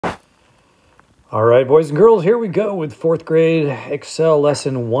All right, boys and girls, here we go with 4th grade Excel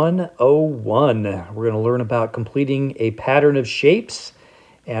lesson 101. We're going to learn about completing a pattern of shapes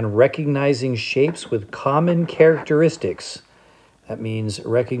and recognizing shapes with common characteristics. That means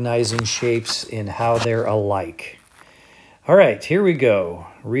recognizing shapes in how they're alike. All right, here we go.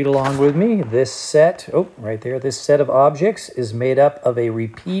 Read along with me. This set, right there, this set of objects is made up of a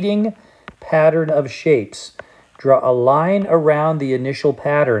repeating pattern of shapes. Draw a line around the initial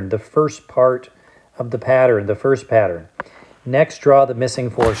pattern, the first part of the pattern, the first pattern. Next, draw the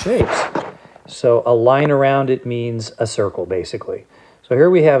missing 4 shapes. So a line around it means a circle, basically. So here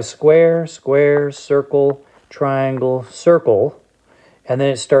we have square, square, circle, triangle, circle, and then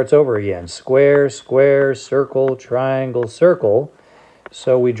it starts over again. Square, square, circle, triangle, circle.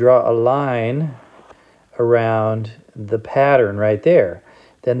 So we draw a line around the pattern right there.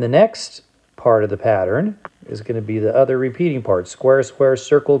 Then the next part of the pattern is going to be the other repeating part. Square, square,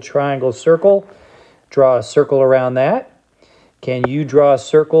 circle, triangle, circle. Draw a circle around that. Can you draw a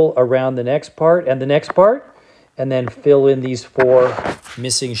circle around the next part and the next part? And then fill in these 4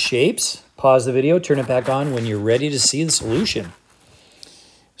 missing shapes. Pause the video, turn it back on when you're ready to see the solution.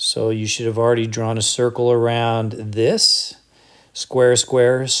 So you should have already drawn a circle around this. Square,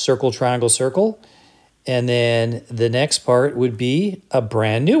 square, circle, triangle, circle. And then the next part would be a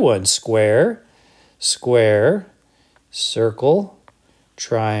brand new one. Square, square, circle,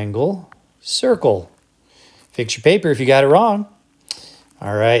 triangle, circle. Fix your paper if you got it wrong.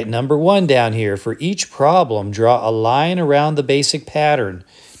 All right, number 1 down here. For each problem, draw a line around the basic pattern,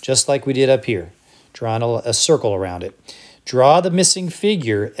 just like we did up here. Drawing a circle around it. Draw the missing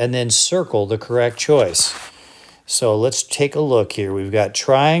figure and then circle the correct choice. So let's take a look here. We've got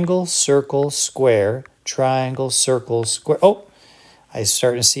triangle, circle, square, triangle, circle, square. Oh, I'm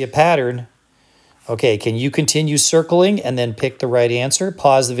starting to see a pattern. Okay, can you continue circling and then pick the right answer?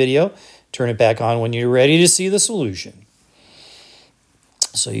 Pause the video. Turn it back on when you're ready to see the solution.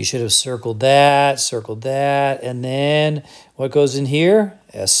 So you should have circled that, and then what goes in here?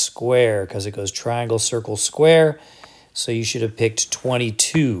 A square, because it goes triangle, circle, square. So you should have picked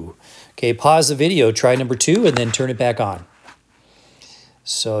 22. Okay, pause the video, try number 2, and then turn it back on.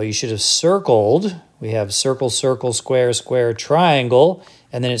 So you should have circled. We have circle, circle, square, square, triangle,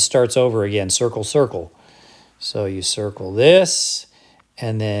 and then it starts over again, circle, circle. So you circle this,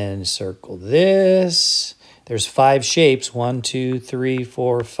 and then circle this. There's 5 shapes, 1, 2, 3,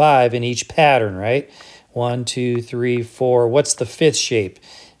 4, 5 in each pattern, right? 1, 2, 3, 4. What's the 5th shape?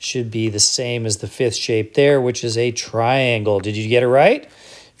 Should be the same as the 5th shape there, which is a triangle. Did you get it right?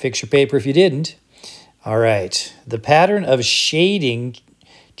 Fix your paper if you didn't. All right. The pattern of shading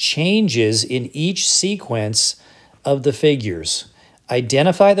changes in each sequence of the figures.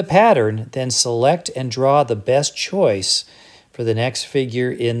 Identify the pattern, then select and draw the best choice for the next figure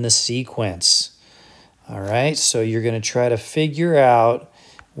in the sequence. All right, so you're going to try to figure out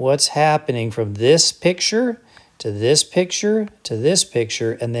what's happening from this picture to this picture to this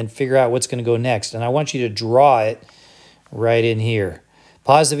picture, and then figure out what's going to go next. And I want you to draw it right in here.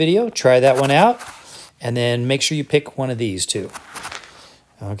 Pause the video, try that one out, and then make sure you pick one of these too.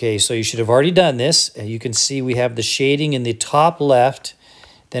 Okay, so you should have already done this. And you can see we have the shading in the top left,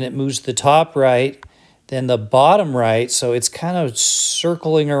 then it moves to the top right, then the bottom right, so it's kind of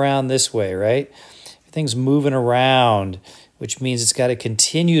circling around this way, right? Everything's moving around, which means it's got to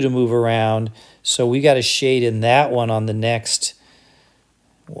continue to move around. So we got to shade in that one on the next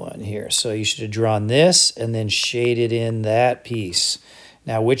one here. So you should have drawn this and then shaded in that piece.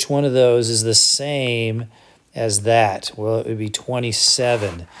 Now, which one of those is the same as that? Well, it would be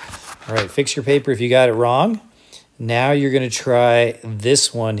 27. All right, fix your paper if you got it wrong. Now you're going to try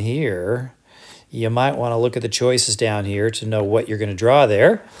this one here. You might want to look at the choices down here to know what you're going to draw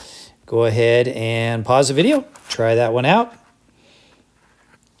there. Go ahead and pause the video. Try that one out.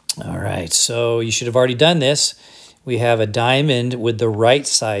 All right, so you should have already done this. We have a diamond with the right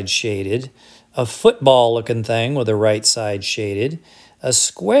side shaded, a football-looking thing with the right side shaded, a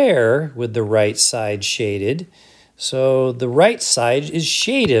square with the right side shaded. So the right side is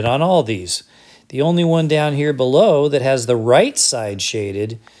shaded on all these. The only one down here below that has the right side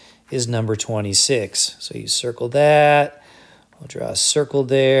shaded is number 26. So you circle that. I'll draw a circle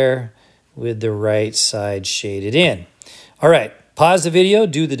there with the right side shaded in. All right, pause the video,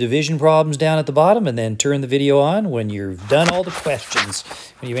 do the division problems down at the bottom, and then turn the video on when you've done all the questions,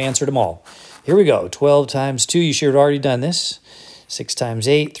 when you've answered them all. Here we go. 12 times 2, you should have already done this. 6 times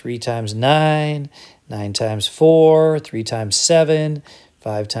 8, 3 times 9, 9 times 4, 3 times 7,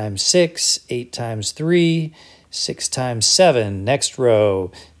 5 times 6, 8 times 3, 6 times 7. Next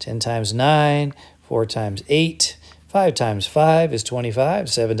row, 10 times 9, 4 times 8, 5 times 5 is 25.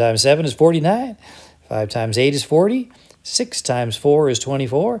 7 times 7 is 49. 5 times 8 is 40. 6 times 4 is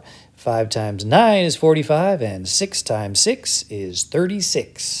 24. 5 times 9 is 45. And 6 times 6 is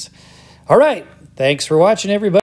 36. All right. Thanks for watching, everybody.